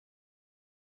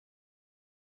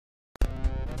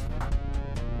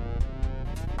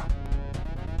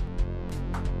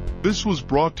This was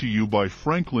brought to you by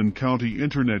Franklin County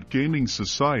Internet Gaming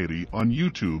Society on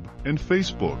YouTube and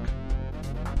Facebook.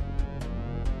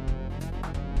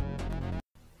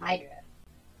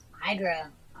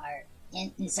 Hydra are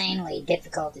insanely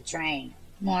difficult to train,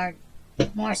 more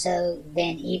so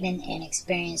than even an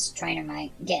experienced trainer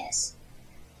might guess.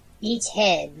 Each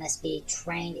head must be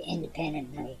trained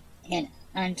independently, and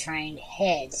untrained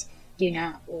heads do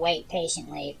not wait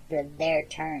patiently for their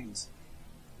turns.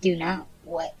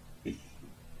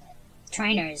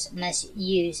 Trainers must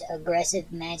use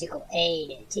aggressive magical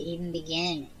aid to even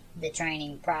begin the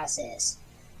training process.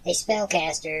 A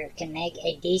spellcaster can make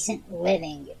a decent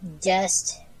living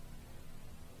just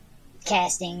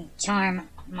casting Charm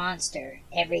Monster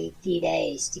every few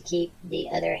days to keep the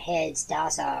other heads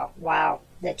docile while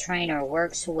the trainer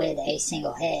works with a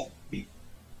single head.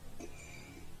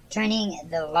 Training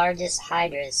the largest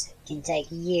hydras can take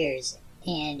years,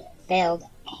 and failed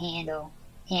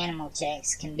animal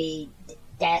checks can be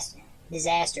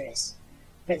disastrous.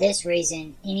 For this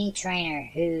reason, any trainer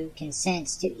who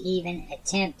consents to even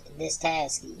attempt this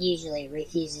task usually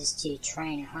refuses to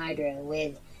train a hydra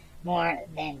with more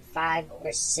than 5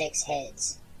 or 6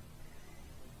 heads.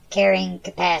 Carrying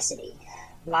capacity: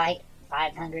 light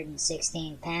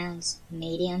 516 pounds,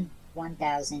 medium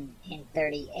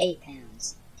 1,038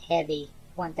 pounds, heavy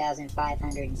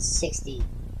 1,560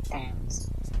 pounds.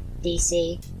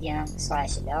 DC,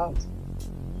 young/adult,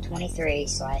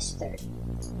 23/30.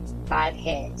 5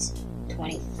 heads,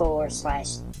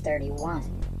 24/31.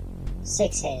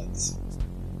 6 heads.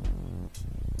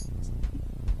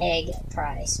 Egg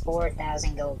price,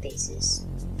 4,000 gold pieces.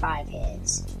 5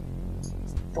 heads,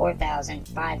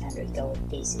 4,500 gold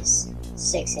pieces.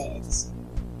 6 heads.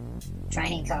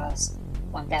 Training cost,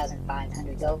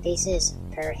 1,500 gold pieces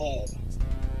per head.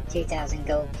 2,000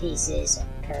 gold pieces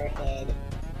per head.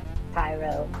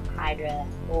 Pyro Hydra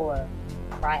or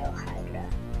Cryo Hydra.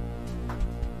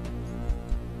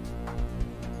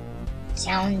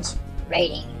 Challenge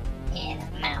rating and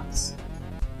mounts.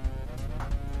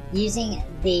 Using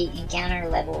the encounter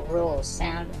level rules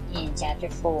found in Chapter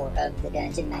 4 of the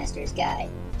Dungeon Master's Guide,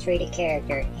 treat a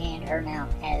character and her mount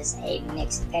as a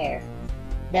mixed pair.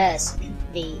 Thus,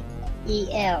 the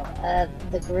EL of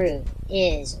the group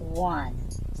is 1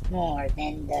 more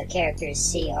than the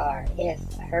character's CR if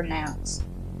her mount's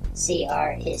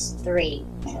CR is 3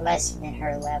 less than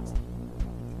her level.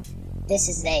 This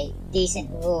is a decent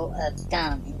rule of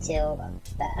thumb until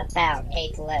about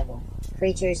 8th level.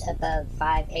 Creatures above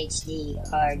 5 HD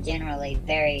are generally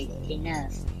varied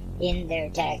enough in their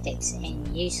tactics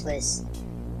and useless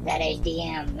that a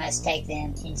DM must take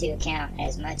them into account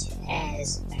as much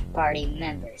as party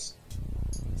members.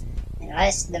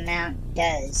 Unless the mount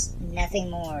does nothing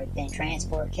more than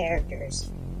transport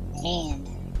characters and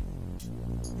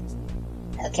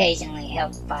occasionally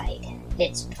help fight,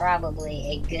 it's probably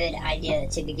a good idea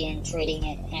to begin treating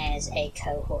it as a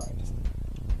cohort.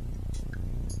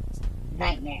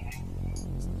 Nightmare.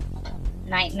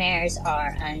 Nightmares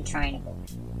are untrainable.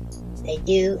 They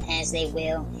do as they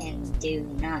will and do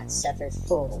not suffer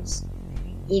fools.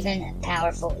 Even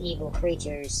powerful evil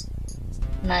creatures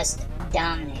must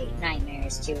dominate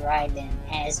nightmares to ride them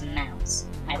as mounts,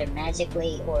 either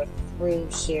magically or through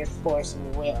sheer force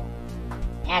of will.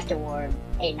 Afterward,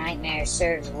 a nightmare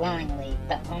serves willingly,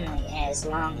 but only as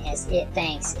long as it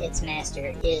thinks its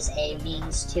master is a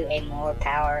means to more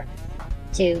power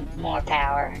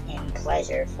and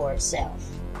pleasure for itself.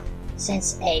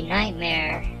 Since a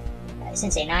nightmare's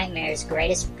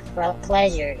greatest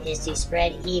pleasure is to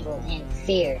spread evil and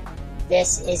fear,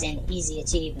 this is an easy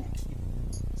achievement.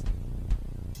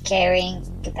 Carrying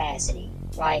capacity: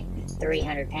 light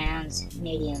 300 pounds,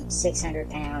 medium 600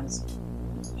 pounds,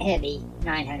 heavy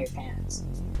 900 pounds.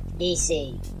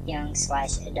 DC,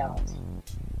 young/adult,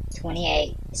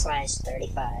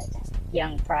 28/35.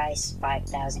 Young price,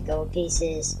 5,000 gold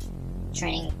pieces.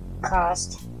 Training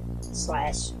cost,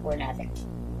 / or nothing.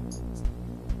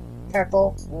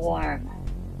 Purple worm.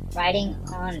 Riding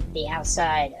on the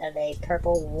outside of a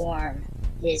purple worm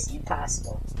is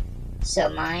impossible, so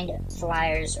mind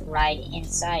flyers ride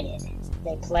inside it.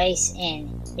 They place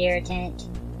an irritant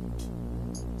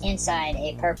inside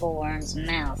a purple worm's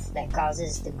mouth that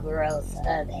causes the growth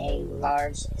of a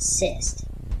large cyst.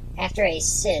 After a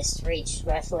cyst reaches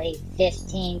roughly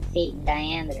 15 feet in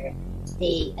diameter,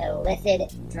 the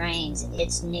illithid drains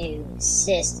its new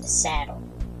cyst saddle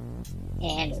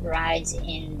and rides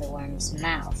in the worm's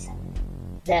mouth.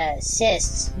 The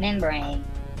cyst's membrane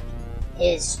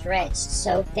is stretched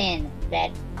so thin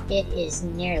that it is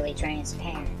nearly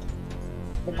transparent.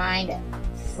 The mind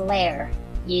flare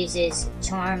uses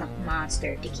Charm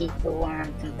Monster to keep the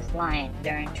worm compliant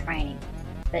during training,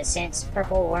 but since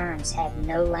purple worms have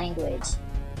no language,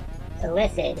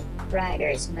 illithid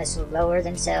riders must lower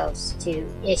themselves to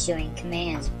issuing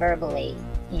commands verbally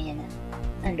in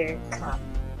Undercommon.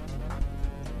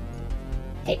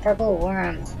 A purple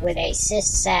worm with a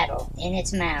cyst saddle in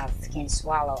its mouth can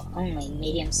swallow only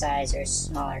medium-sized or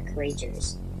smaller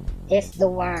creatures. If the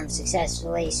worm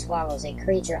successfully swallows a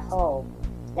creature whole,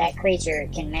 that creature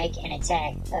can make an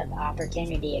attack of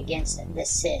opportunity against the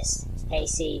cyst,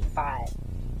 AC 5,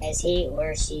 as he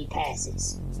or she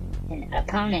passes. An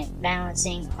opponent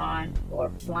balancing on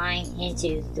or flying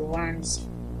into the worm's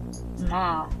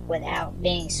maw without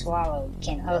being swallowed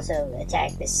can also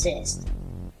attack the cyst.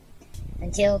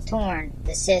 Until torn,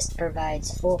 the cyst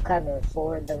provides full cover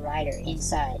for the rider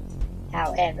inside.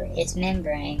 However, its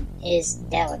membrane is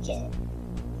delicate.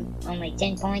 Only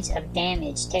 10 points of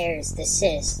damage tears the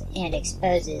cyst and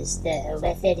exposes the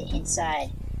illithid inside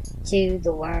to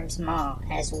the worm's maw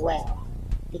as well.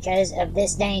 Because of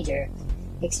this danger,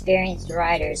 experienced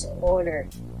riders order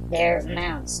their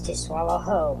mounts to swallow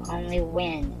whole only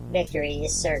when victory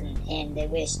is certain and they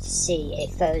wish to see a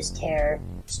foe's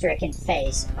terror-stricken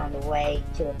face on the way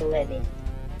to oblivion.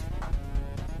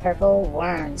 Purple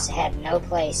worms have no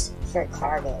place for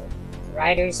cargo.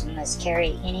 Riders must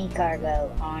carry any cargo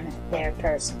on their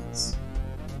persons.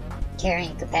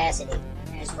 Carrying capacity.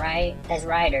 As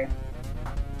rider,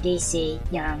 DC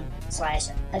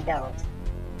young/adult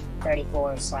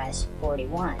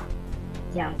 34/41.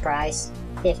 Young price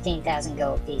 15,000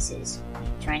 gold pieces.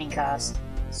 Training cost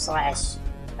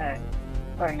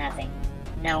or nothing.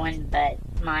 No one but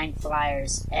Mind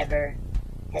Flyers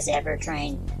has ever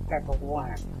trained Purple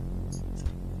Worm.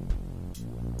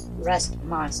 Rust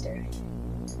Monster.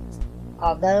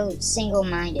 Although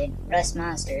single-minded, rust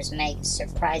monsters make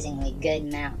surprisingly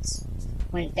good mounts.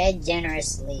 When fed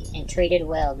generously and treated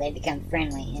well, they become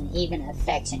friendly and even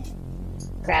affectionate,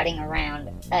 crowding around,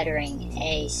 uttering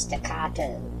a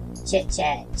staccato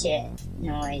chit-chat-chit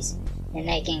noise and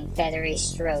making feathery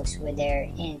strokes with their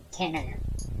antennae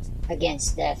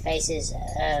against the faces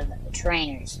of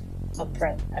trainers,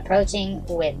 approaching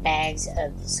with bags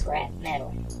of scrap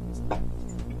metal.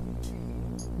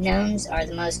 Gnomes are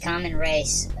the most common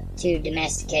race to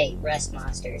domesticate rust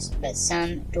monsters, but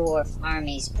some dwarf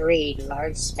armies breed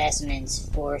large specimens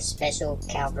for special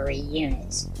cavalry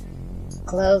units.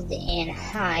 Clothed in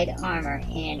hide armor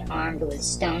and armed with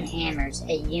stone hammers,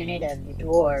 a unit of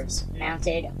dwarves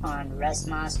mounted on rust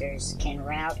monsters can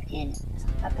rout an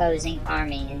opposing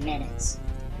army in minutes.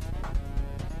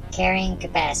 Carrying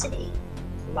capacity.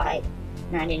 Light,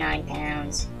 99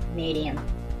 pounds. Medium,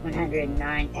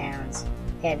 109 pounds.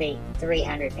 Heavy,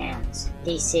 300 pounds.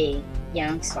 DC,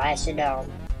 young/adult,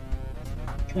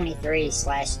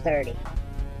 23/30.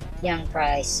 Young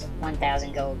price,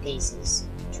 1,000 gold pieces.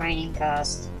 Training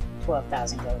cost,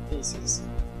 12,000 gold pieces.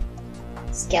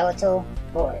 Skeletal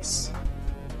horse.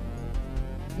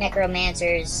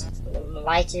 Necromancers,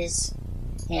 liches,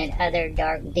 and other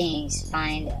dark beings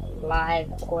find live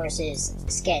horses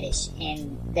skittish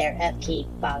and their upkeep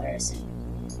bothersome.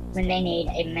 When they need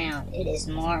a mount, it is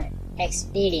more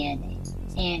expedient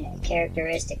and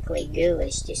characteristically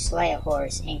ghoulish to slay a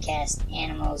horse and cast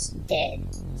animate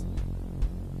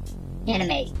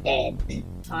dead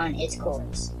on its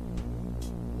corpse.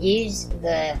 Use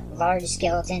the large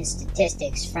skeleton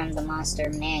statistics from the monster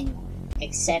manual,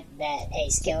 except that a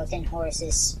skeleton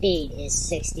horse's speed is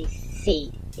 60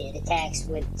 feet. It attacks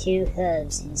with 2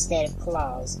 hooves instead of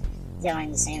claws,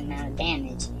 dealing the same amount of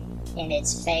damage, and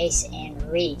its face and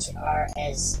reach are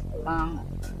as long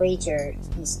creature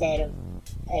instead of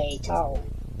a tall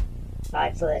one,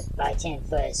 5 foot by 10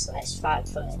 foot/5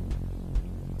 foot.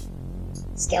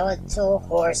 Skeletal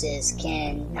horses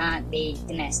cannot be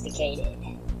domesticated.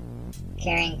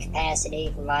 Carrying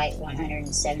capacity: light,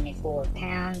 174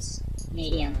 pounds,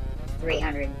 medium,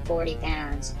 340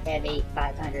 pounds, heavy,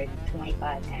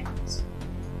 525 pounds.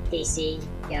 DC,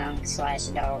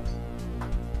 young/adult,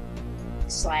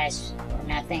 / or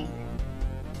nothing.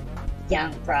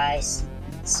 Young price,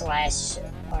 /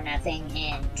 or nothing,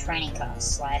 and training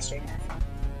cost, / or nothing.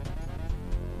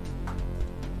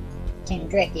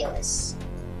 Tendriculus.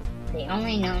 The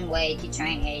only known way to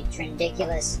train a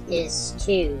Tendriculus is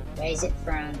to raise it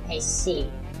from a seed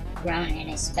grown in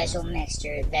a special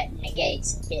mixture that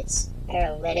negates its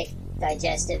paralytic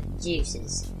digestive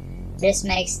juices. This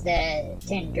makes the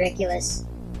Tendriculus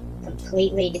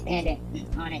completely dependent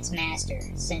on its master,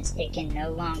 since it can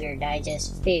no longer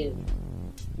digest food.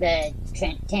 The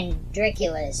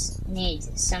Tendriculus needs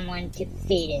someone to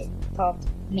feed it pulped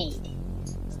meat.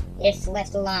 If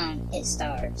left alone, it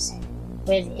starves.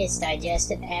 With its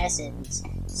digestive acids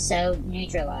so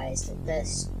neutralized, the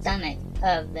stomach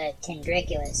of the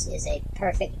tendriculus is a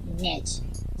perfect niche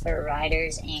for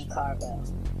riders and cargo.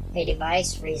 A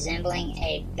device resembling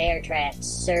a bear trap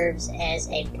serves as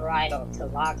a bridle to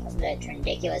lock the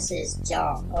tendriculus's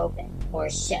jaw open or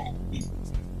shut.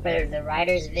 For the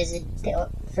rider's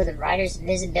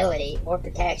visibility or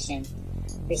protection,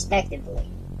 respectively,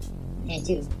 and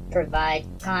to provide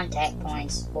contact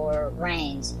points for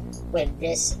reins. With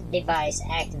this device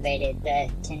activated, the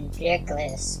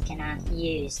tendriculus cannot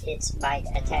use its bite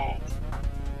attack.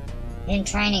 In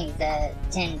training, the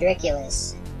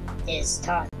tendriculus is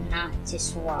taught not to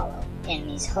swallow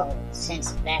enemies whole,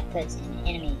 since that puts an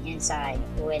enemy inside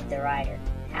with the rider.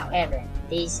 However,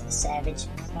 these savage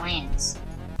plants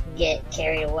get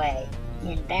carried away.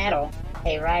 In battle,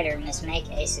 a rider must make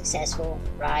a successful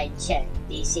ride check,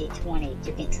 DC 20,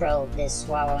 to control this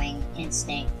swallowing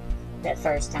instinct the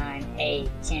first time a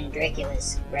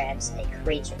tendriculus grabs a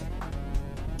creature.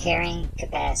 Carrying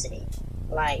capacity: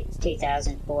 light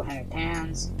 2,400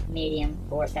 pounds, medium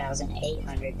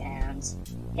 4,800 pounds,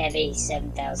 heavy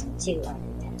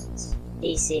 7,200 pounds.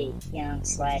 DC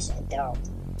young/adult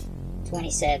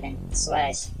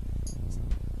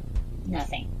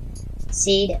 27/nothing.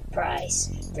 Seed price: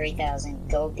 3,000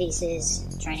 gold pieces.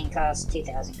 Training cost: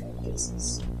 2,000 gold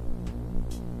pieces.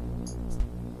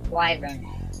 Wyvern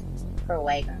or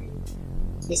Wyvern.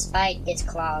 Despite its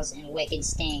claws and wicked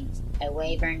sting, a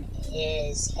Wyvern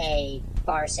is a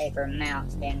far safer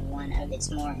mount than one of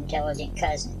its more intelligent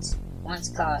cousins. Once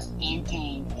caught and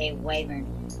tamed, a Wyvern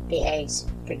behaves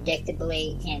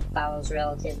predictably and follows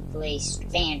relatively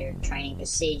standard training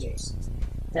procedures.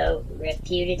 Though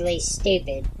reputedly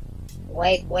stupid,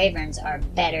 Wyverns are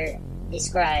better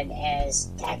described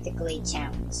as tactically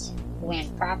challenged. When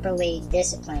properly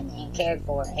disciplined and cared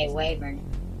for, a Wyvern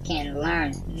can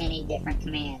learn many different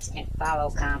commands and follow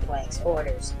complex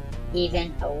orders,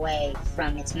 even away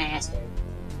from its master.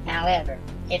 However,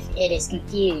 if it is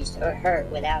confused or hurt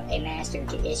without a master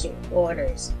to issue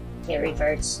orders, it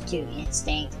reverts to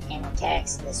instinct and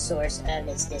attacks the source of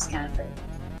its discomfort.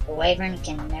 A Wyvern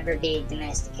can never be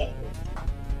domesticated.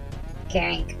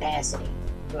 Carrying capacity: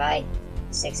 light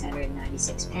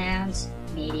 696 pounds,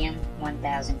 medium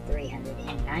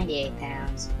 1,398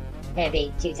 pounds,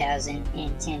 heavy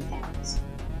 2,010 pounds.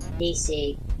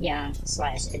 DC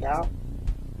young/adult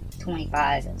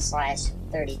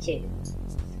 25/32.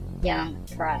 Young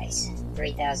price: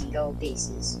 3,000 gold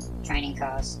pieces. Training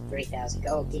cost: 3,000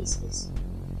 gold pieces.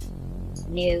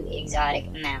 New exotic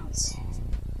mounts.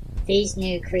 These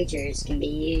new creatures can be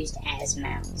used as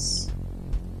mounts.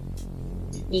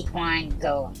 Equine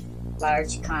Golem,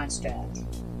 large construct.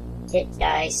 Hit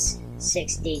dice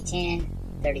 6d10,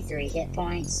 33 hit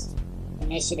points.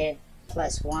 Initiative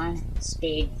 +1,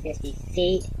 speed 50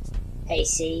 feet,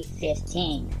 AC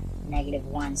 15,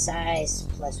 -1 size,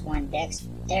 +1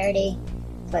 dexterity,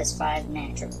 +5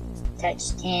 natural. Touch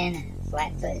 10,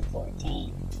 flat-footed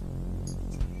 14.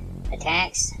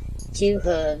 Attacks: 2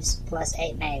 hooves,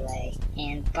 +8 melee,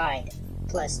 and bite,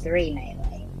 +3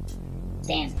 melee.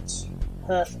 Damage: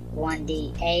 hoof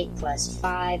 1d8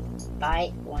 +5,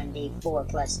 bite 1d4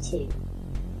 +2.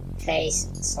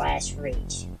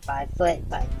 Face/reach: 5 foot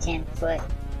by 10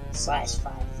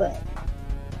 foot/5 foot.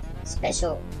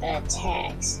 Special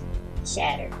attacks: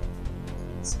 shatter.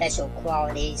 Special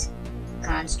qualities: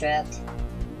 construct,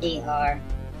 DR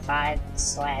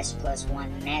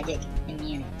 5/+1 magic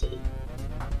immunity.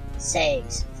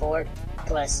 Saves: fort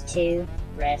 +2,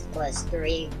 breath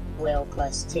 +3, will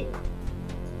 +2.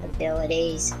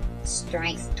 Abilities: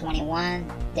 strength 21,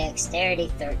 dexterity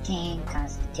 13,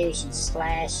 constitution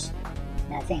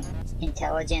 /nothing,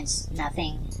 intelligence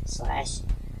nothing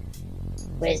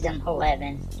 /wisdom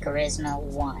 11, charisma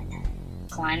 1.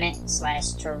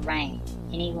 Climate/terrain: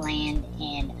 any land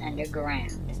and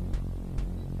underground.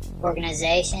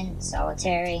 Organization: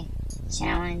 solitary.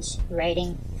 Challenge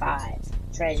rating 5.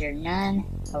 Treasure none.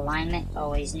 Alignment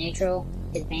always neutral.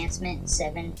 Advancement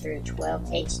 7 through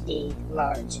 12 HD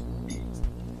large.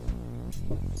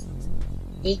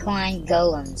 Equine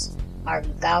golems are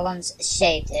golems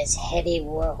shaped as heavy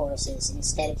warhorses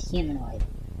instead of humanoid.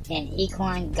 An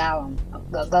equine golem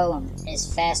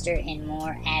is faster and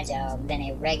more agile than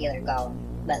a regular golem,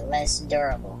 but less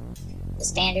durable. The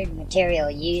standard material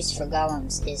used for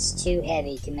golems is too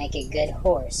heavy to make a good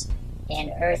horse,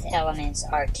 and earth elements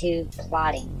are too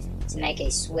plodding to make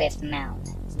a swift mount.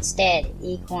 Instead,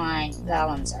 equine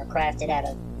golems are crafted out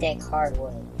of thick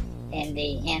hardwood, and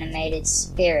the animated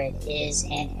spirit is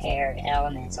an air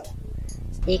elemental.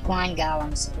 Equine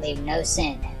golems leave no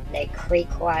scent, They creak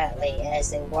quietly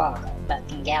as they walk, but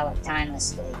can gallop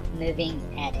timelessly, moving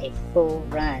at a full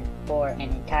run for an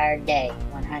entire day,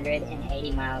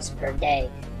 180 miles per day,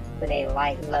 with a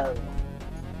light load.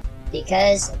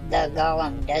 Because the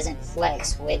golem doesn't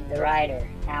flex with the rider,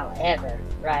 however,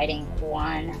 riding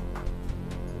one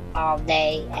all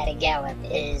day at a gallop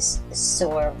is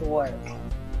sore work.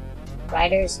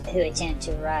 Riders who attempt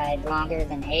to ride longer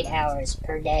than 8 hours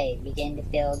per day begin to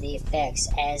feel the effects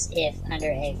as if under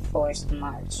a forced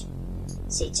march.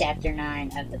 See Chapter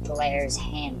 9 of the Polaris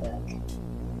Handbook.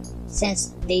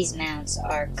 Since these mounts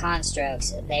are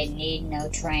constructs, they need no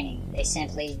training. They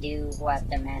simply do what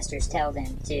their masters tell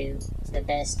them to the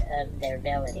best of their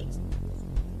ability.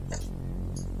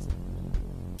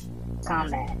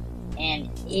 Combat.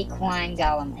 An equine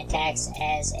golem attacks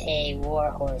as a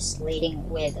warhorse, leading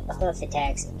with hoof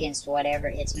attacks against whatever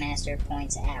its master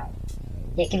points out.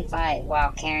 It can fight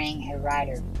while carrying a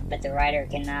rider, but the rider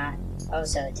cannot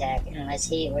also attack unless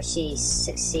he or she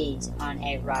succeeds on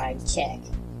a ride check.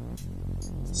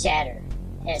 Shatter,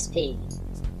 SP.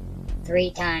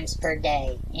 3 times per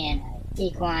day, an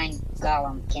equine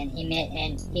golem can emit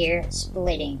an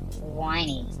ear-splitting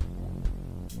whiny,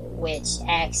 which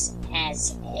acts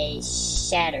as a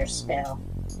shatter spell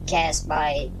cast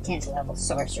by 10th level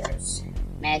sorcerers.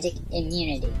 Magic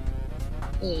Immunity,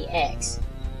 EX.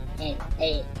 An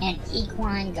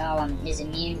equine golem is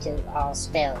immune to all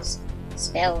spells,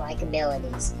 spell-like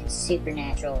abilities, and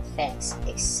supernatural effects,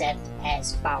 except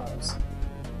as follows.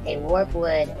 A warp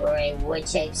wood or a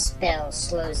wood-shaped spell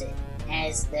slows it,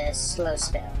 as the slow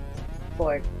spell,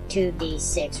 for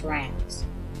 2d6 rounds.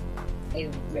 A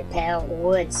repel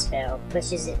wood spell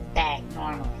pushes it back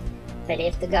normally, but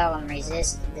if the golem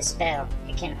resists the spell,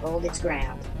 it can hold its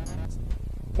ground.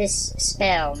 This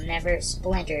spell never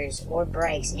splinters or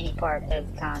breaks any part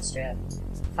of the construct.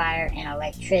 Fire and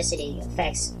electricity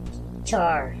effects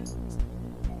char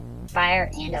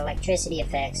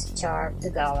the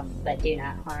golem, but do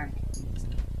not harm it.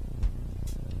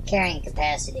 Carrying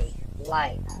capacity,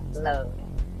 light, load,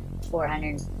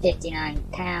 459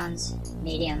 pounds,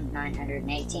 medium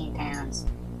 918 pounds,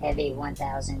 heavy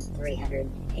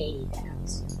 1,380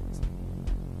 pounds.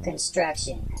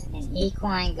 Construction. An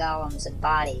equine golem's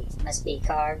body must be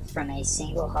carved from a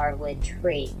single hardwood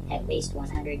tree at least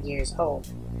 100 years old.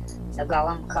 The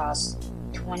golem costs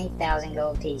 20,000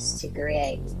 gold pieces to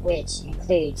create, which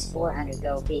includes 400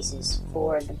 gold pieces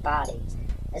for the body.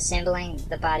 Assembling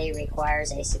the body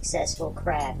requires a successful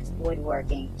craft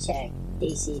woodworking check,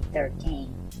 DC 13.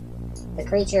 The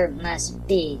creature must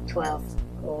be 12th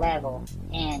level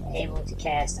and able to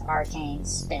cast arcane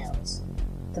spells.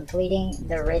 Completing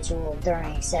the ritual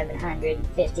during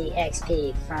 750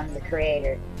 XP from the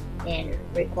creator and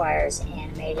requires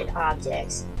animated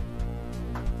objects.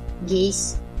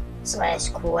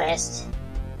 Geese/quest,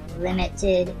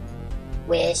 limited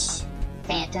wish,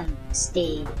 phantom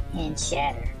steed, and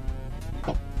shatter.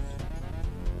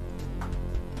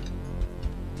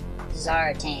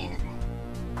 Zartan,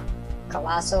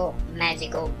 colossal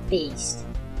magical beast.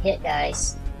 Hit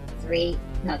dice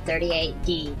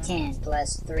 38d10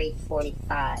 plus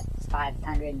 345,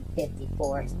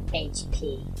 554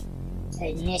 HP.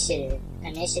 Initiative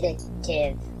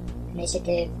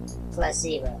plus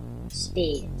 0.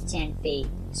 Speed 10 feet.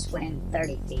 Swim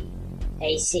 30 feet.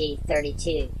 AC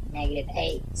 32.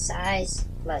 -8. Size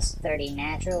plus 30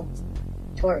 natural.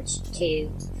 Torch 2.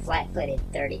 Flat-footed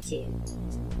 32.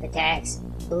 Attacks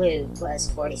blue plus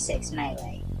 46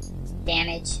 melee.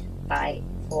 Damage by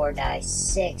 4 dice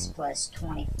 6 plus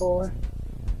 24.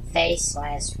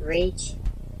 Face/reach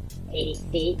 80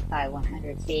 feet by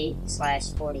 100 feet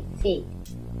 /40 feet.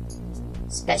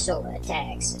 Special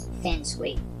attacks, fin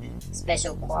sweep.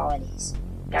 Special qualities,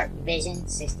 dark vision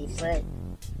 60 foot,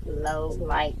 low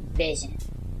light vision.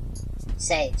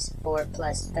 Saves 4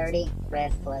 plus 30,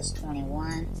 ref plus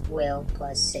 21, will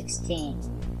plus 16.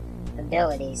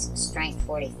 Abilities, strength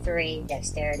 43,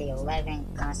 dexterity 11,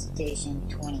 constitution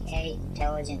 28,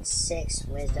 intelligence 6,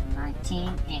 wisdom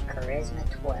 19, and charisma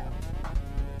 12.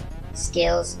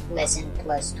 Skills, listen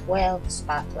plus 12,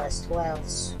 spot plus 12,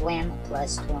 swim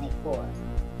plus 24.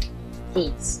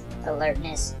 Feats,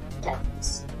 alertness,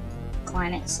 toughness.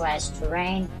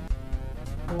 Climate/terrain,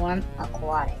 warm,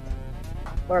 aquatic.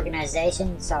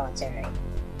 Organization, solitary.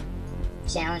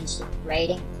 Challenge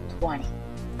rating, 20.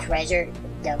 Treasure,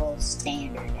 double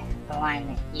standard.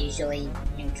 Alignment, usually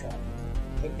neutral.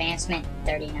 Advancement,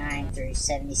 39 through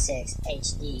 76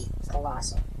 HD,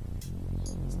 colossal.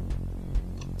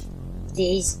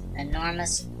 These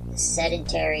enormous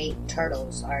sedentary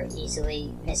turtles are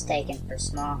easily mistaken for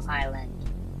small islands.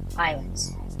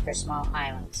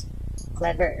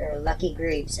 clever or lucky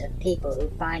groups of people who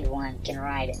find one can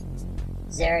ride it.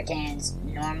 Zeratans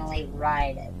normally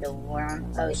ride the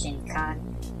warm ocean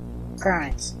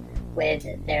currents with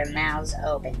their mouths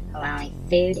open, allowing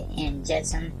food and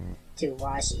jetsam to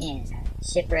wash in.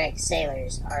 Shipwrecked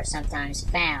sailors are sometimes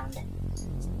found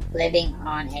living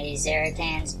on a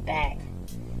Zeratan's back.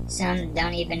 Some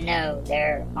don't even know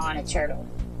they're on a turtle.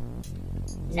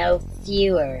 No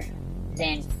fewer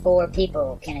than 4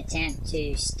 people can attempt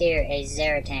to steer a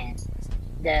Zeratan.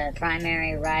 The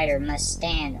primary rider must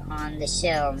stand on the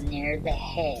shell near the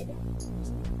head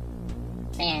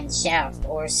and shout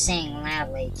or sing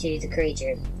loudly to the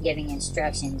creature, giving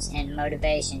instructions and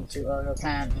motivation to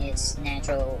overcome its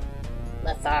natural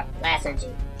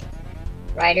lethargy.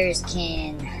 Riders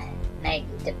can make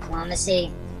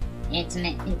diplomacy,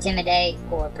 intimidate,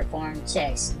 or perform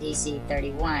checks DC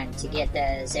 31 to get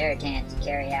the Zeratan to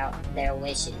carry out their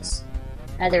wishes.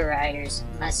 Other riders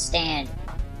must stand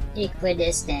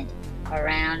equidistant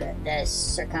around the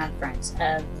circumference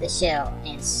of the shell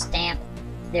and stamp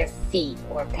their feet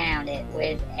or pound it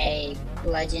with a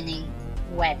bludgeoning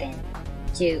weapon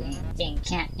to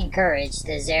encourage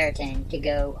the Zeratan to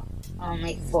go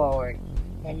only forward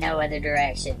in no other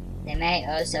direction. They may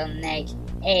also make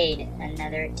aid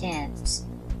another attempts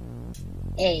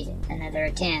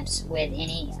with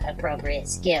any appropriate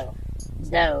skill,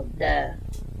 though the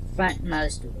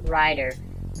frontmost rider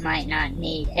might not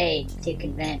need aid to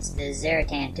convince the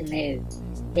Zeratan to move.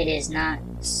 It is not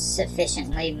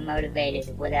sufficiently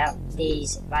motivated without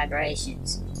these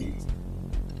vibrations.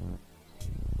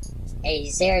 A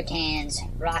Zeratan's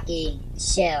rocky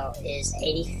shell is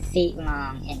 80 feet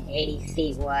long and 80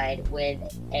 feet wide, with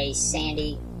a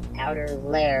sandy outer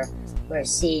layer where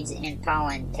seeds and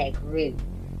pollen take root,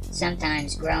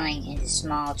 sometimes growing into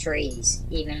small trees.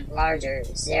 Even larger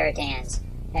Zeratans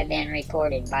have been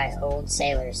reported by old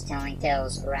sailors telling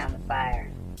tales around the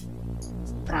fire.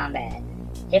 Combat.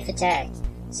 If attacked,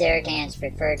 Zeratans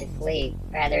prefer to flee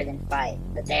rather than fight,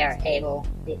 but they are able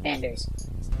defenders.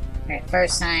 At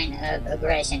first sign of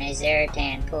aggression, a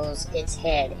Zeratan pulls its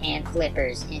head and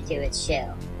flippers into its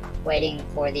shell, waiting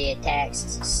for the attacks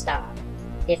to stop.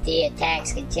 If the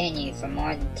attacks continue for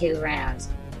more than 2 rounds,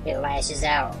 it lashes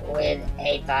out with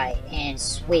a bite and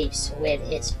sweeps with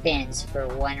its fins for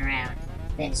 1 round,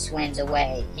 then swims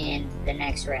away in the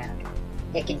next round.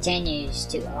 It continues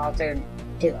to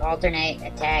alternate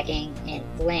attacking and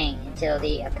fleeing until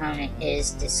the opponent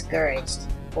is discouraged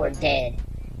or dead.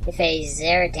 If a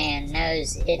Zeratan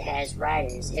knows it has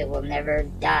riders, it will never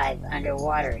dive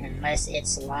underwater unless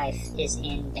its life is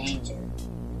in danger.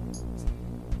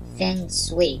 Fin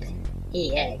Sweep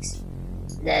EX.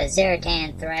 The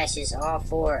Zeratan thrashes all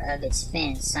 4 of its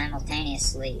fins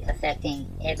simultaneously, affecting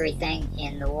everything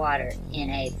in the water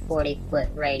in a 40-foot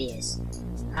radius.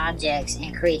 Objects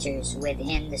and creatures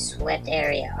within the swept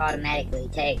area automatically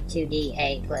take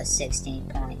 2d8 plus 16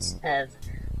 points of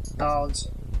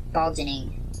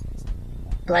bludgeoning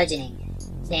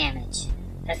damage.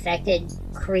 Affected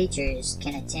creatures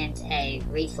can attempt a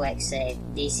reflex save,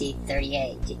 DC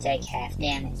 38, to take half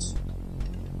damage.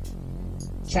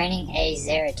 Training a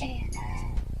Zeratan.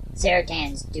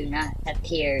 Zeratans do not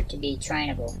appear to be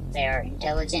trainable. They are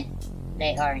intelligent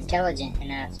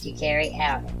enough to carry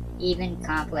out even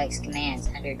complex commands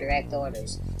under direct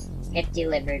orders, if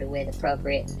delivered with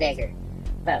appropriate vigor,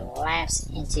 but lapse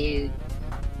into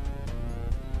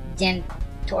dim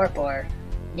torpor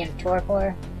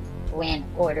when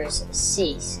orders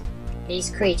cease. These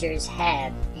creatures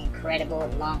have incredible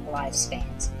long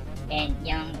lifespans, and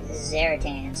young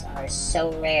Zeratans are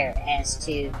so rare as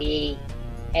to be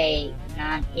a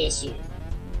non-issue.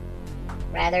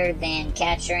 Rather than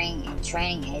capturing and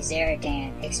training a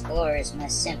Zeratan, explorers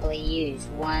must simply use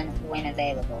one when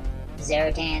available.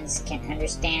 Zeratans can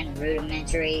understand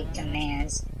rudimentary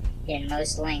commands in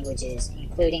most languages,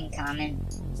 including common,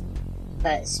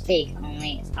 but speak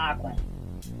only Aquan.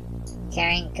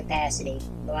 Carrying capacity: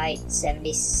 light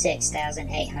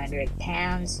 76,800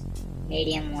 pounds,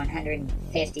 medium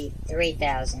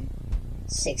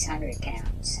 153,600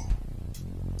 pounds,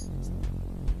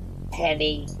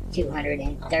 heavy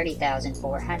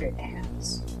 230,400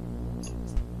 pounds.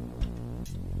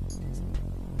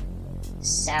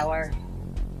 Sour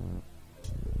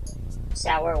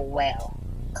Whale,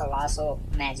 colossal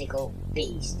magical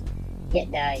beast.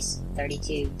 Hit dice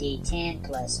 32d10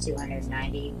 plus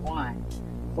 291,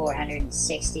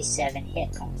 467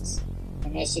 hit points.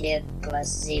 Initiative plus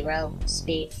 0,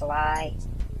 speed fly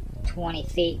 20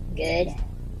 feet good,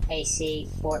 AC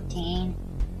 14,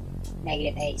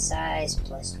 negative 8 size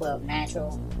plus 12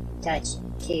 natural, touch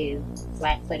 2,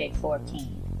 flat-footed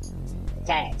 14.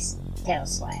 Attacks: tail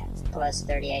slap, plus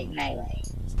 38 melee.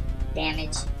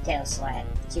 Damage, tail slap,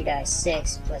 2 dice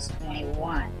 6, plus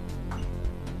 21.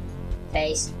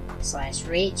 Face /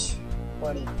 reach,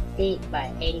 40 feet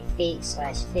by 80 feet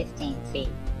 / 15 feet.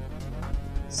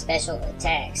 Special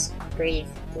attacks, breathe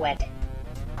weapon.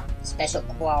 Special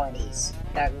qualities,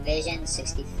 dark vision,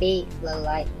 60 feet, low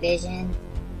light vision.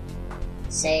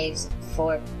 Saves,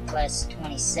 fort plus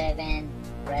 27,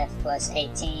 breath plus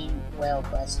 18, will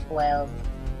plus 12.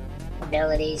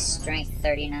 Abilities, strength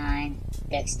 39,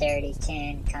 dexterity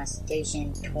 10,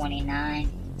 constitution 29,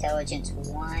 intelligence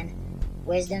 1,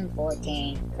 wisdom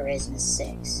 14, charisma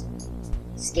 6.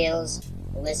 Skills,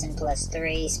 listen plus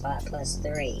 3, spot plus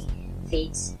 3.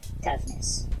 Feats,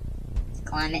 toughness.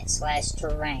 Climate /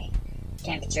 terrain,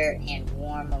 temperature and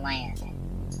warm land.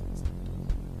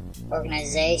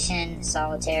 Organization,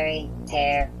 solitary,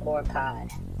 pair, or pod,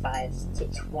 5 to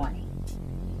 20.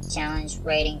 Challenge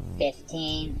rating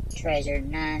 15, treasure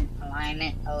none,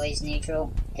 alignment always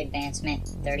neutral, advancement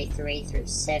 33 through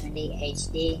 70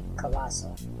 HD,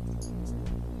 colossal.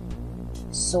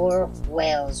 Soar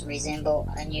whales resemble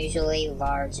unusually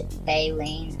large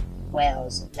baleen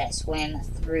whales that swim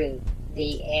through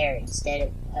the air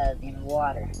instead of in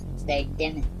water.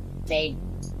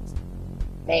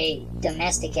 They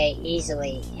domesticate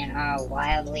easily and are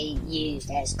widely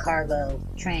used as cargo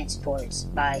transports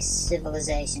by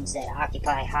civilizations that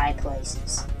occupy high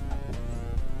places.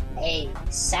 A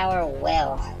sour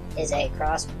whale is a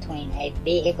cross between a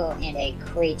vehicle and a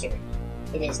creature.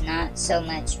 It is not so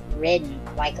much ridden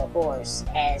like a horse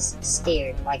as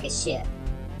steered like a ship.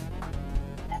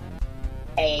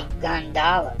 A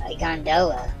gondola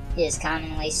is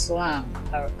commonly slung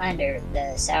under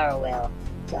the sour whale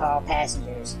to haul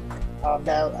passengers,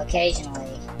 although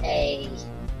occasionally a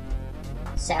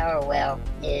sour whale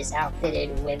is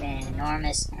outfitted with an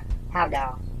enormous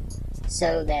howdah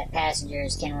so that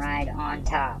passengers can ride on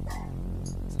top.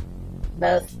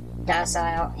 Both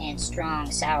docile and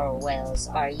strong sour whales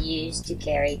are used to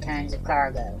carry tons of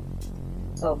cargo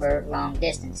over long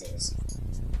distances.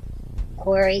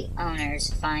 Quarry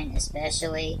owners find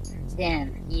especially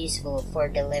them useful for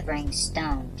delivering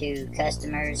stone to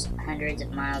customers hundreds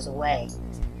of miles away.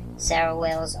 Sour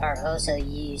whales are also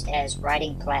used as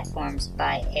riding platforms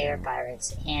by air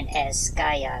pirates and as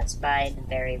sky yachts by the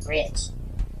very rich.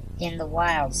 In the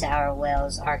wild, sour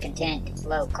whales are content to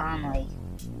float calmly.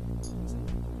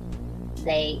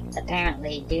 They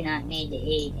apparently do not need to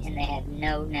eat, and they have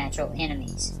no natural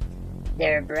enemies.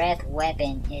 Their breath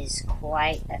weapon is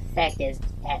quite effective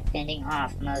at fending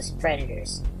off most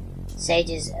predators.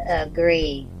 Sages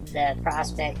agree the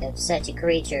prospect of such a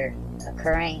creature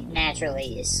occurring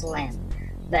naturally is slim,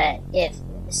 but if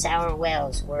sour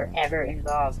whales were ever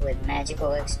involved with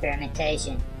magical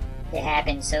experimentation, it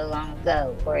happened so long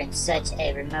ago or in such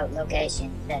a remote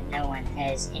location that no one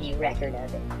has any record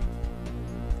of it.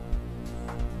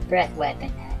 Breath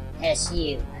weapon,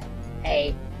 SU.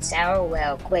 A sour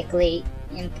whale quickly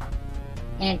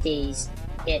empties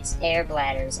its air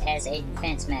bladders as a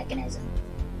defense mechanism.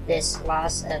 This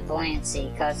loss of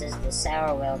buoyancy causes the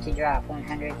sour whale to drop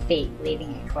 100 feet,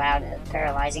 leaving a cloud of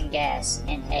paralyzing gas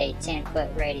in a 10-foot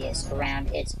radius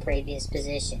around its previous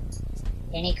position.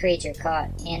 Any creature caught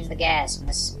in the gas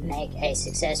must make a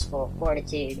successful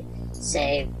fortitude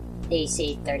save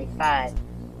DC 35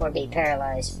 or be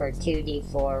paralyzed for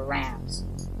 2d4 rounds.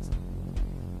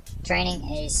 Training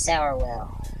a sour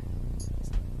whale.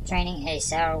 Training a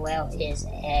sour whale is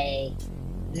a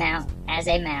mount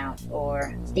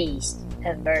or beast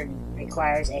of burden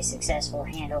requires a successful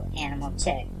handle animal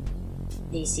check.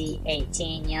 DC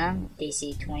 18 young,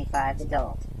 DC 25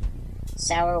 adult.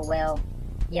 Sour whale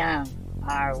young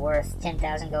are worth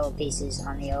 10,000 gold pieces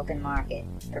on the open market.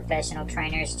 Professional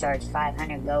trainers charge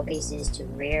 500 gold pieces to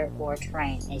rear or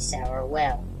train a sour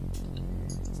whale.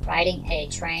 Riding a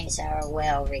trained sour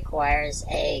whale requires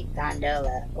a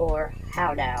gondola or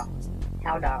howdah.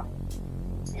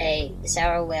 A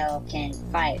sour whale can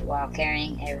fight while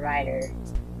carrying a rider.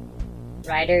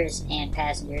 Riders and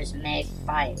passengers may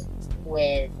fight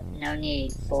with no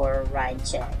need for ride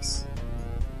checks.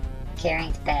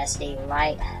 Carrying capacity: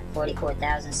 light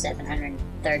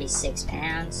 44,736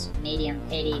 pounds, medium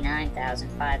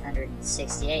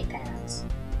 89,568 pounds,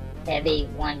 heavy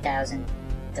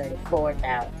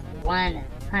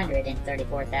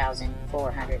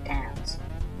 134,400 pounds.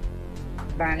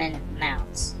 Vermin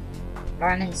mounts.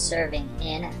 Vermin serving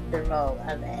in the role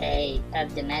of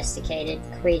domesticated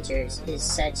creatures is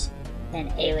such an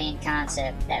alien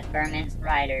concept that vermin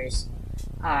riders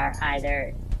are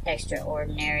either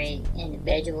extraordinary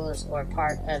individuals or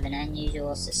part of an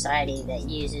unusual society that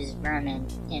uses vermin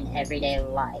in everyday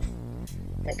life.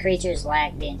 The creatures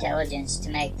lack the intelligence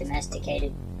to make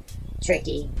domestication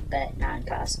tricky but not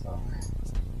impossible.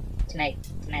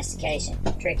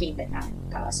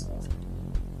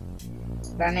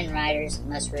 Vermin riders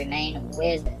must remain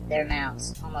with their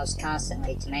mounts almost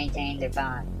constantly to maintain their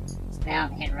bond.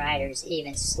 Mount and riders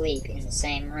even sleep in the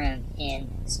same room in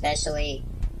specially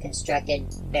constructed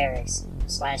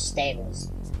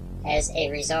barracks/stables. As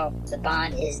a result, the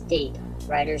bond is deep.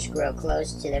 Riders grow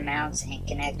close to their mounts and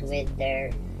connect with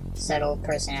their subtle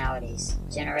personalities.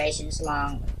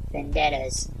 Generations-long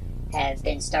vendettas have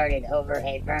been started over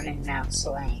a vermin mount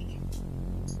slaying.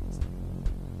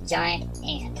 Giant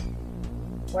ant.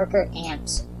 Worker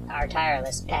ants are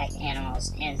tireless pack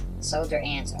animals, and soldier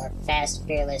ants are fast,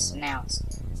 fearless mounts.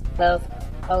 Both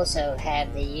also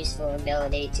have the useful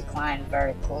ability to climb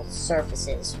vertical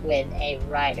surfaces with a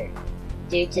rider.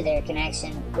 Due to their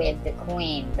connection with the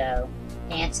queen, though,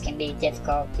 ants can be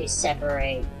difficult to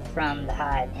separate from the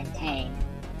hive and tame.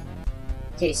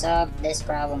 To solve this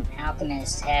problem,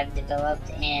 alchemists have developed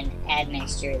an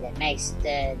admixture that makes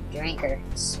the drinker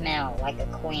smell like a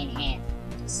queen ant.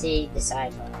 See the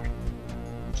sidebar.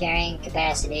 Carrying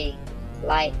capacity: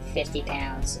 light 50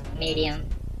 pounds, medium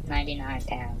 99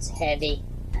 pounds, heavy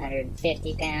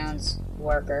 150 pounds,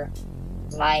 worker,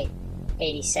 light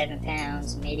 87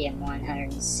 pounds, medium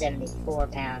 174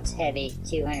 pounds, heavy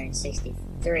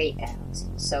 263 pounds,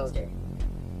 soldier.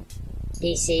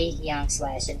 DC,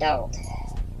 young/adult.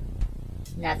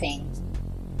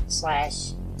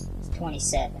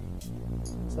 Nothing/27.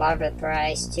 Larva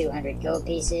price 200 gold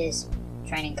pieces.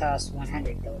 Training cost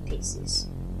 100 gold pieces.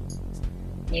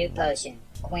 New potion.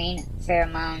 Queen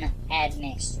Pheromone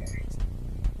Admixture.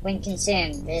 When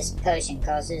consumed, this potion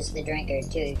causes the drinker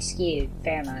to exude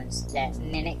pheromones that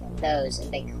mimic those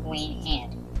of a queen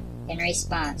ant. In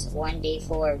response,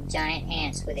 1d4 giant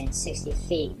ants within 60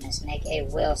 feet must make a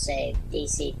will save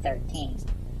DC 13.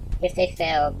 If they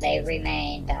fail, they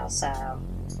remain docile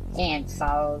and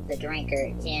follow the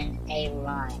drinker in a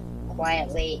line,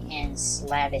 quietly and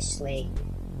slavishly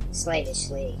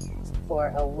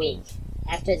for a week.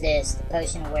 After this, the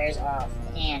potion wears off,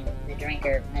 and the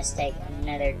drinker must take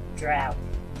another draught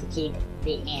to keep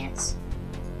the ants.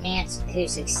 Ants who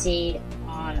succeed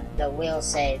on the will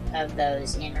save of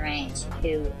those in range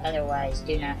who otherwise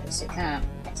do not succumb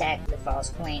attack the false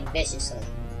queen viciously.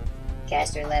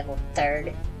 Caster level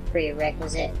 3rd.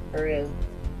 Prerequisite: brew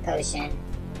potion.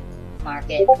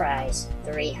 Market price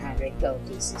 300 gold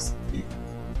pieces.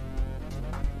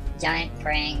 Giant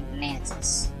praying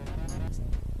mantis.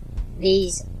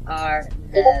 These are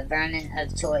the vermin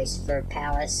of choice for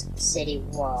palace, city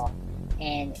wall,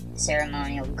 and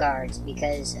ceremonial guards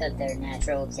because of their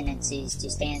natural tendencies to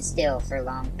stand still for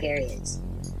long periods.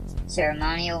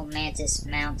 Ceremonial mantis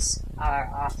mounts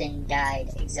are often dyed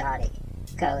exotic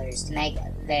colors to make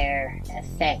their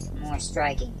effect more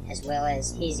striking, as well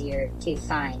as easier to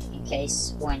find in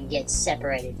case one gets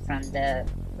separated from the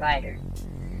rider.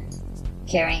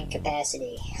 Carrying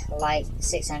capacity: light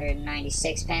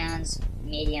 696 pounds,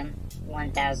 medium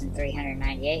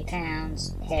 1,398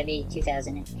 pounds, heavy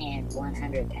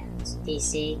 2,100 pounds.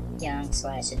 DC,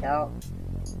 young/adult.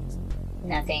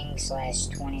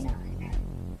 Nothing/29.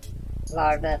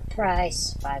 Larva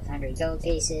price 500 gold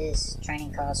pieces.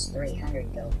 Training cost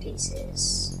 300 gold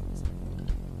pieces.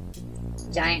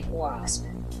 Giant wasp.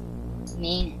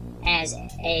 Mean as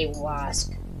a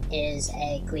wasp is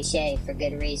a cliche for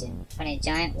good reason. When a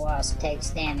giant wasp takes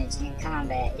damage in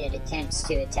combat, it attempts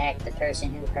to attack the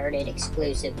person who hurt it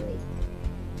exclusively.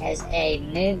 As a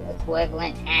move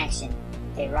equivalent action,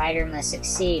 a rider must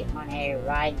succeed on a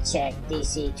ride check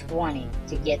DC 20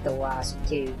 to get the wasp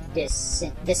to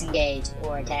disengage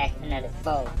or attack another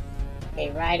foe.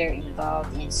 A rider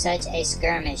involved in such a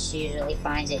skirmish usually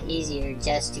finds it easier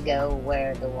just to go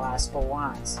where the wasp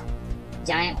wants.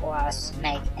 Giant wasps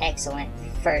make excellent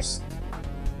fast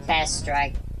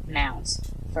strike mounts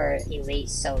for elite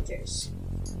soldiers.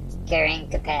 Carrying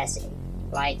capacity: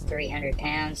 light 300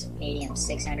 pounds, medium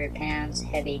 600 pounds,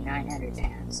 heavy 900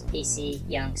 pounds. DC,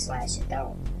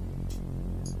 young/adult.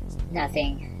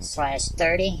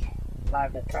 Nothing/30.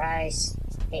 Larva price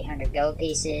 800 gold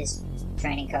pieces.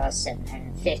 Training cost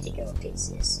 750 gold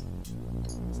pieces.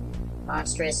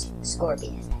 Monstrous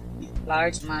scorpion.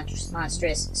 Large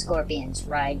monstrous scorpions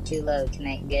ride too low to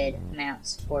make good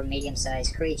mounts for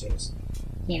medium-sized creatures.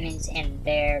 Humans and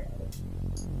their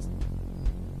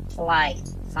like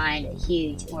find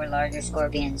huge or larger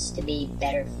scorpions to be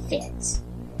better fits.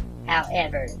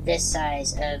 However, this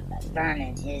size of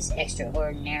vermin is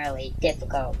extraordinarily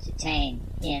difficult to tame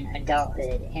in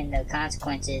adulthood, and the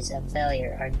consequences of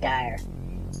failure are dire.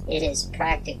 It is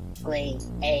practically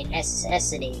a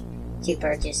necessity to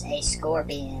purchase a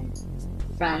scorpion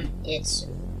from its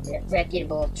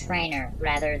reputable trainer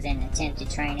rather than attempt to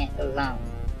train it alone.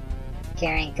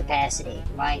 Carrying capacity: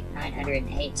 light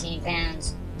 918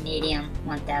 pounds, medium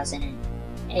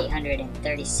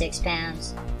 1,836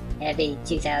 pounds, heavy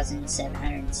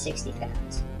 2,760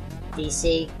 pounds.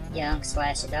 DC,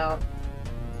 young/adult,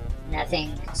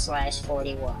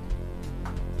 nothing/41.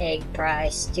 Egg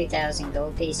price 2,000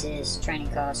 gold pieces,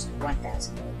 training cost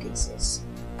 1,000 gold pieces.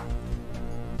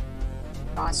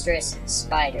 Monstrous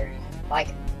spider.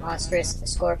 Like monstrous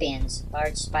scorpions,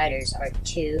 large spiders are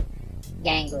too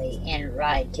gangly and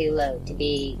ride too low to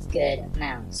be good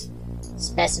mounts.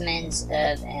 Specimens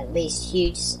of at least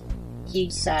huge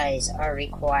size are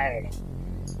required.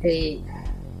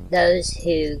 Those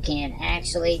who can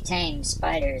actually tame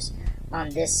spiders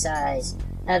of this size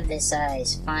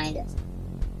find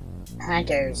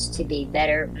hunters to be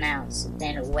better mounts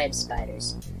than web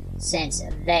spiders, since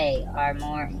they are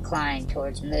more inclined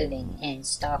towards moving and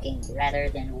stalking rather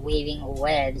than weaving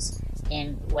webs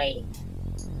in waiting.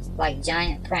 Like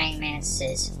giant praying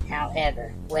mantises,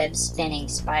 however, web-spinning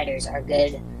spiders are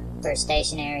good for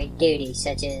stationary duty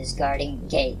such as guarding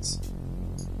gates.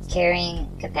 Carrying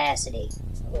capacity: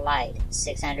 light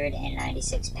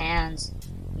 696 pounds,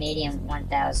 medium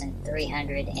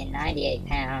 1,398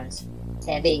 pounds,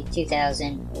 heavy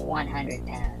 2,100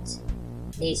 pounds.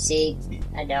 DC,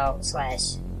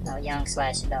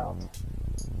 young/adult,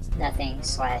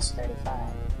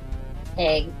 nothing/35.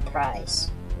 Egg price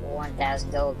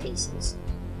 1,000 gold pieces.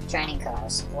 Training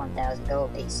cost 1,000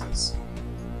 gold pieces.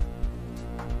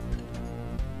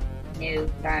 New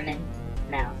vermin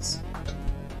mounts.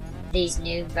 These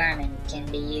new vermin can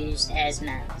be used as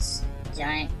mounts.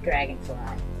 Giant dragonfly,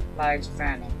 large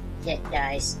vermin, hit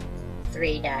dice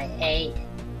 3 die 8,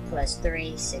 plus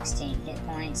 3, 16 hit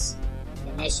points.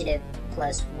 Initiative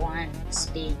 +1,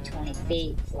 speed 20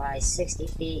 feet, fly 60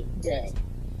 feet, good.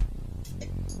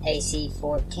 AC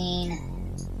 14,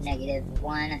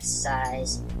 -1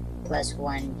 size,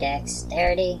 +1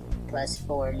 dexterity,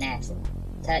 +4 natural.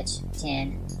 Touch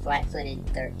 10, flat-footed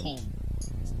 13.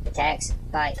 Attacks: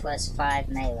 bite +5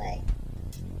 melee.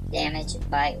 Damage: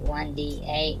 bite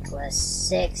 1d8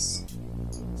 +6.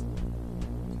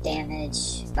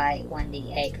 Damage: bite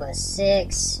 1d8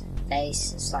 +6.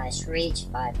 Face/reach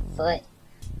 5 foot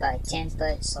by 10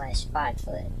 foot/5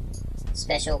 foot.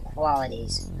 Special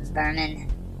qualities: vermin,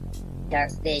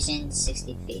 dark vision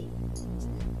 60 feet.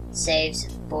 Saves: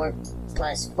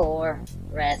 4+4,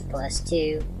 ref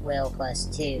 +2, will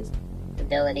 +2.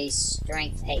 Abilities: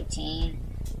 strength 18,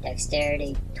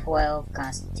 dexterity 12,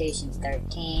 constitution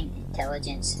 13,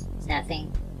 intelligence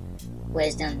nothing,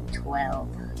 wisdom 12,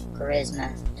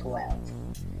 charisma 12.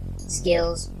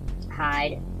 Skills: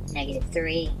 hide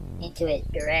 -3, intuit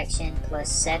direction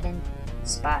 +7,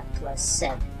 spot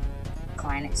 +7.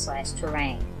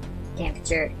 Climate/terrain: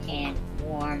 temperature and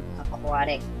warm,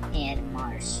 aquatic, and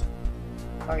marsh.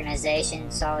 Organization: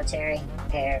 solitary,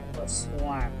 pair, or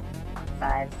swarm.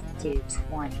 5 to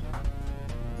 20.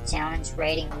 Challenge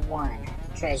rating 1.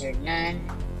 Treasure none.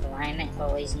 Alignment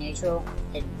always neutral.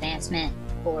 Advancement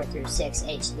 4 through 6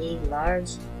 HD large.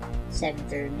 7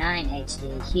 through 9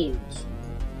 HD huge.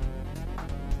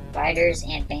 Riders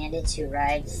and bandits who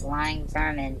ride flying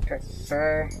vermin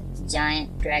prefer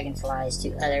giant dragonflies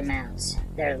to other mounts.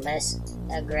 They're less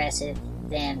aggressive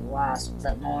than wasps,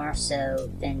 but more so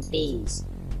than bees.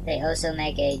 They also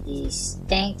make a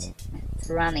distinct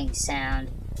thrumming sound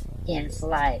in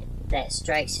flight that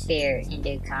strikes fear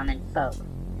into common folk.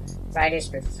 Riders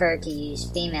prefer to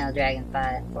use female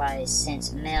dragonflies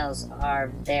since males are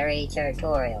very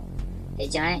territorial. A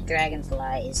giant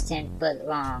dragonfly is 10 foot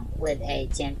long with a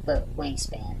 10 foot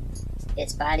wingspan.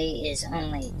 Its body is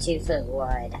only 2 foot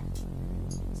wide.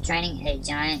 Training a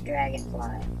giant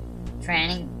dragonfly.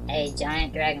 Training a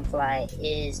giant dragonfly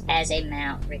as a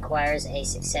mount requires a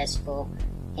successful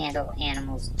handle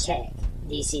animals check.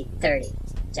 DC 30.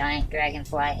 Giant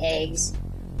dragonfly eggs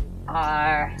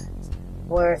are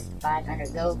worth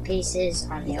 500 gold pieces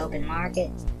on the open market.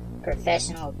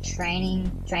 Professional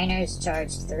trainers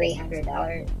charge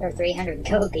 $300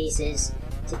 gold pieces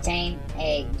to tame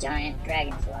a giant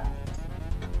dragonfly.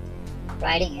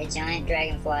 Riding a giant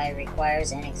dragonfly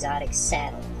requires an exotic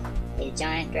saddle. A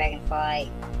giant dragonfly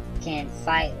can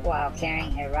fight while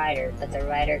carrying a rider, but the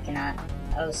rider cannot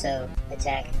also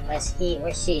attack unless he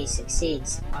or she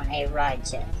succeeds on a ride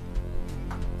check.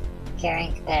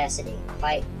 Carrying capacity: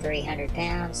 light 300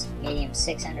 pounds, medium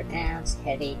 600 pounds,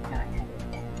 heavy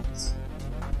 900 pounds.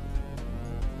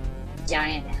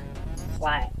 Giant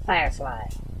firefly,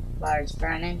 large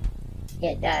vermin,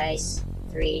 hit dice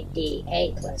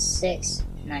 3d8 +6,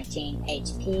 19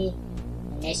 HP,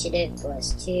 Initiative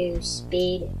 +2,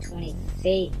 speed 20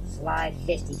 feet, fly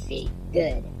 50 feet.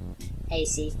 Good.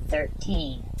 AC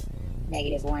 13.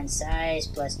 -1 size,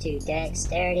 +2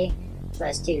 dexterity,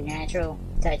 +2 natural,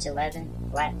 touch 11,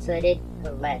 flat-footed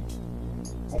 11.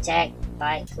 Attack,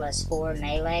 bite +4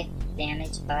 melee,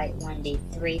 damage, bite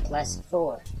 1d3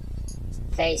 +4.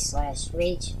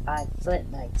 Face/reach 5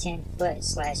 foot by 10 foot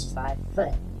 / 5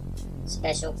 foot.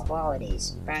 Special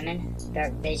qualities: Vermin,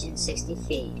 dark vision 60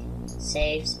 feet.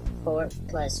 Saves, Fort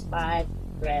 +5,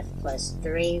 Ref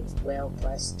 +3, Will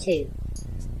 +2.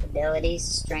 Abilities: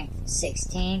 Strength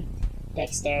 16,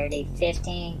 Dexterity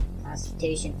 15,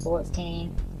 Constitution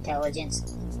 14, Intelligence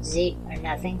 0 or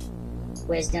nothing,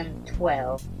 Wisdom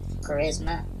 12,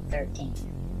 Charisma 13.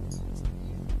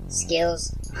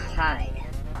 Skills: Hide,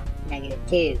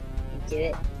 -2,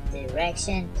 Intuit,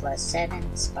 Direction +7,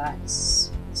 Spot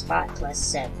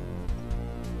 +7.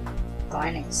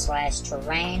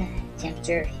 Climate/terrain,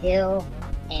 temperature, hill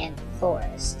and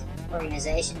forest.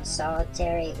 Organization: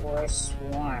 solitary or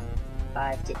swarm,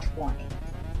 5 to 20.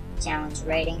 Challenge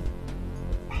rating: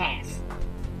 half.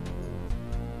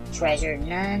 Treasure: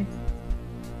 none.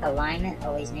 Alignment: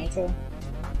 always neutral.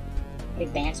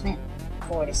 Advancement: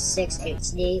 4 to 6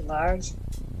 HD, large.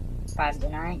 5 to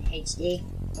 9 HD,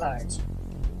 large.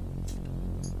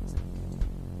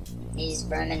 These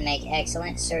vermin make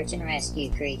excellent search and rescue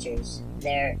creatures.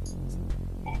 Their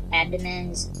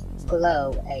abdomens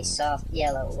glow a soft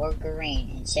yellow or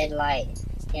green and shed light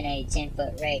in a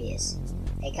 10-foot radius.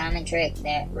 A common trick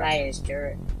that riders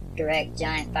direct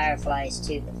giant fireflies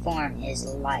to perform is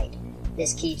light.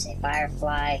 This keeps a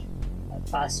firefly's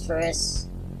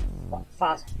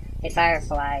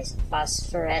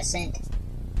phosphorescent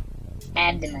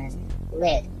abdomen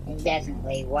lit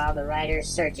indefinitely while the rider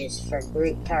searches for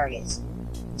group targets.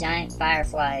 Giant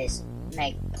fireflies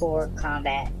make poor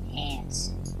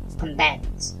combatants,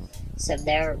 so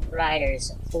their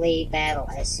riders flee battle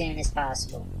as soon as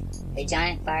possible. A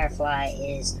giant firefly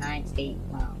is 9 feet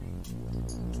long.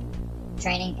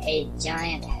 Training a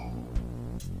giant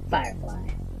firefly.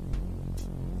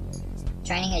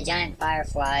 Training a giant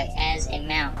firefly as a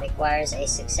mount requires a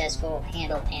successful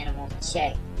handle animal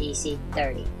check, DC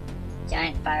 30.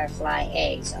 Giant firefly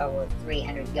eggs are worth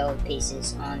 300 gold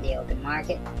pieces on the open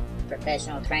market.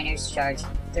 Professional trainers charge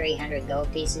 300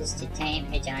 gold pieces to tame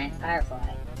a giant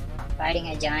firefly. Fighting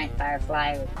a giant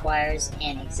firefly requires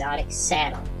an exotic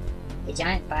saddle. A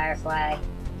giant firefly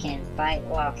can fight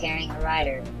while carrying a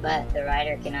rider, but the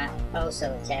rider cannot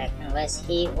also attack unless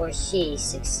he or she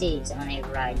succeeds on a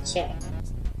ride check.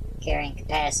 Carrying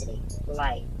capacity: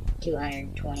 light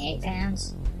 228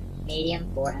 pounds, medium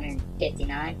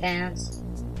 459 pounds,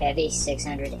 heavy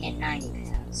 690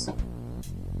 pounds.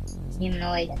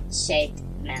 Humanoid-shaped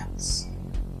mounts.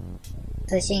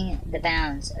 Pushing the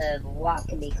bounds of what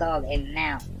can be called a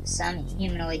mount, some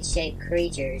humanoid-shaped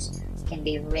creatures can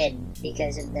be ridden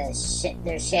because of their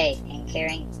shape and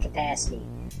carrying capacity.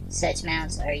 Such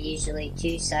mounts are usually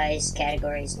 2 size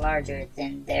categories larger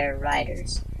than their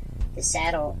riders. The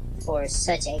saddle for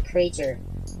such a creature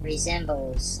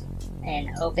resembles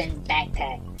an open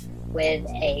backpack with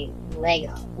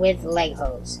leg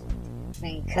holes.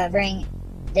 When covering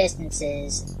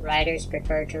distances, riders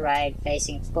prefer to ride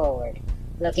facing forward,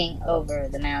 looking over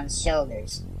the mount's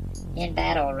shoulders. In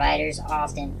battle, riders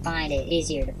often find it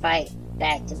easier to fight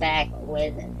back to back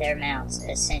with their mounts,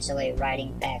 essentially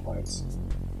riding backwards.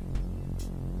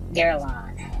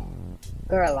 Gurlon.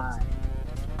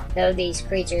 Though these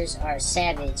creatures are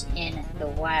savage in the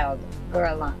wild,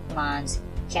 Gurlons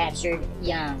captured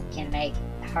young can make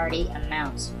hardy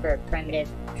mounts for primitive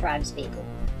tribespeople.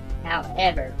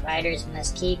 However, riders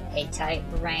must keep a tight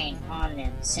rein on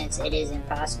them since it is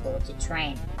impossible to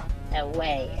train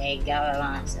away a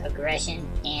Gurlon's aggression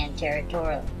and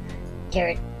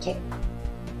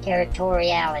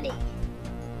territoriality.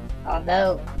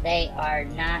 Although they are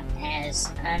not as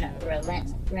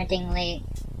unrelentingly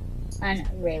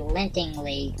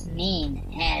mean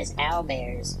as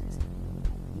owlbears,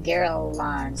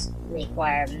 Gurlons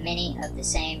require many of the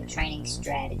same training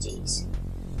strategies.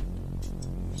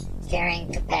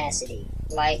 Carrying capacity: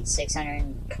 light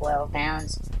 612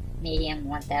 pounds, medium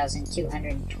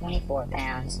 1,224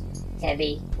 pounds,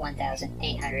 heavy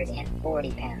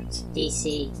 1,840 pounds.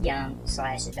 DC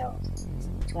young/adult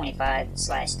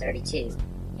 25/32.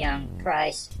 Young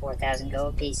price 4,000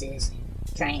 gold pieces.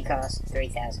 Training cost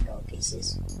 3,000 gold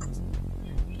pieces.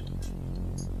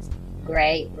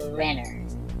 Gray Renner.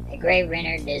 A gray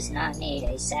renner does not need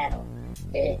a saddle.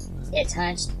 Its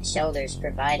hunched shoulders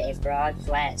provide a broad,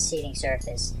 flat seating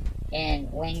surface,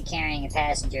 and when carrying a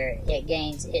passenger, it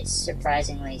gains its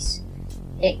surprisingly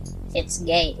Its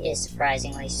gait is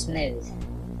surprisingly smooth.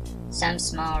 Some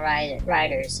small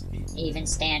riders even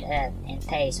stand up and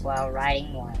pace while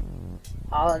riding one.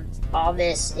 All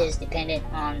this is dependent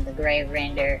on the gray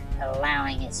render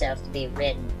allowing itself to be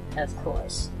ridden, of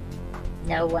course.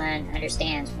 No one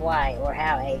understands why or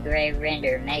how a gray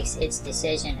render makes its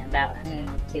decision about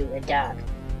whom to adopt,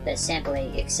 but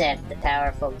simply accept the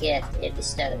powerful gift it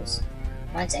bestows.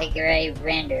 Once a gray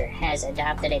render has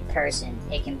adopted a person,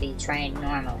 it can be trained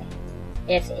normally.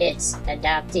 If its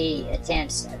adoptee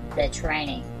attempts the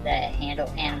training, the Handle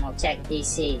Animal Check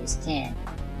DC is 10.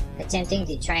 Attempting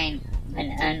to train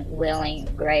an unwilling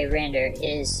gray render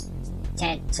is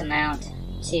tantamount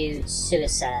to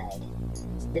suicide.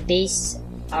 The beasts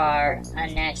are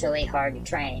unnaturally hard to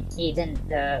train. Even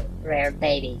the rare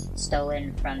baby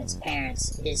stolen from its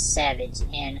parents is savage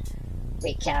and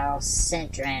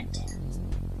recalcitrant.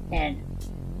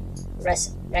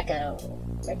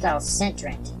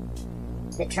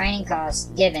 The training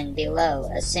cost given below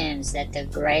assumes that the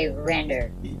gray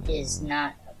render is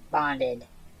not bonded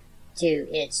to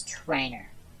its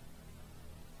trainer.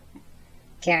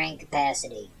 Carrying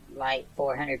capacity: light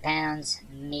 400 pounds,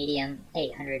 medium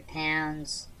 800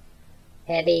 pounds,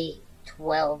 heavy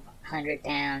 1200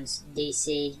 pounds,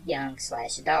 DC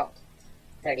young/adult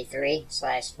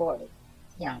 33/40.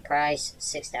 Young price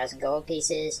 6,000 gold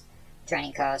pieces,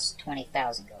 training cost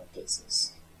 20,000 gold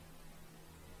pieces.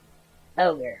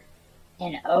 Ogre.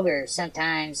 An ogre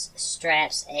sometimes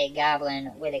straps a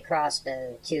goblin with a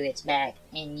crossbow to its back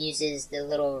and uses the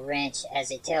little wrench as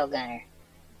a tail gunner.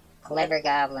 Clever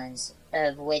goblins,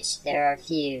 of which there are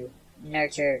few,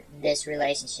 nurture this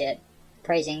relationship,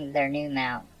 praising their new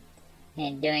mount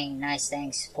and doing nice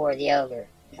things for the ogre.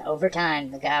 Over time,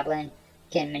 the goblin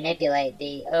can manipulate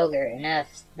the ogre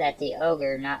enough that the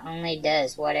ogre not only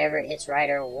does whatever its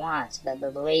rider wants, but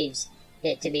believes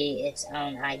it to be its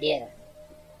own idea.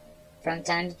 From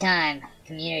time to time,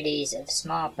 communities of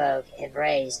small folk have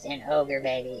raised an ogre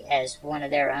baby as one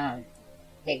of their own.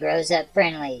 It grows up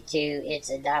friendly to its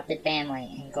adopted family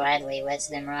and gladly lets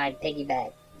them ride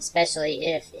piggyback, especially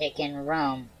if it can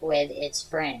roam with its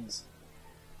friends.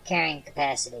 Carrying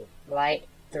capacity: light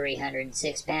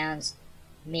 306 pounds,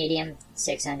 medium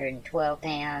 612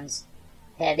 pounds,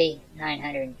 heavy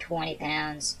 920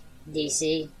 pounds,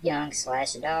 DC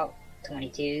young/adult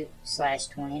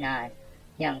 22/29.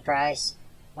 Young price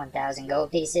 1,000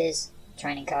 gold pieces,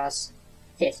 training costs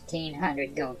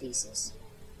 1,500 gold pieces.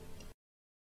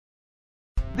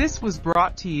 This was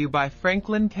brought to you by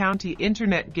Franklin County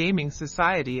Internet Gaming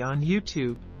Society on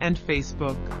YouTube and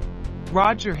Facebook,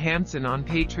 Roger Hansen on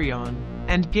Patreon,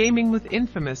 and Gaming with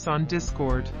Infamous on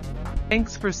Discord.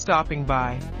 Thanks for stopping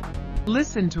by.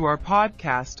 Listen to our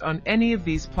podcast on any of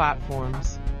these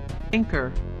platforms: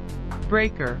 Anchor,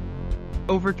 Breaker,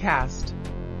 Overcast,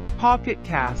 Pocket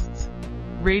Casts,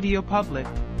 RadioPublic,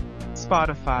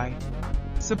 Spotify.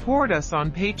 Support us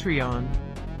on Patreon,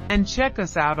 and check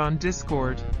us out on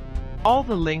Discord. All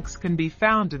the links can be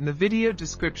found in the video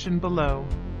description below.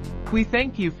 We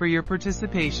thank you for your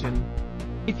participation.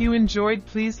 If you enjoyed,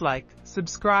 please like,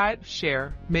 subscribe,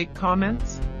 share, make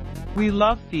comments. We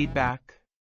love feedback.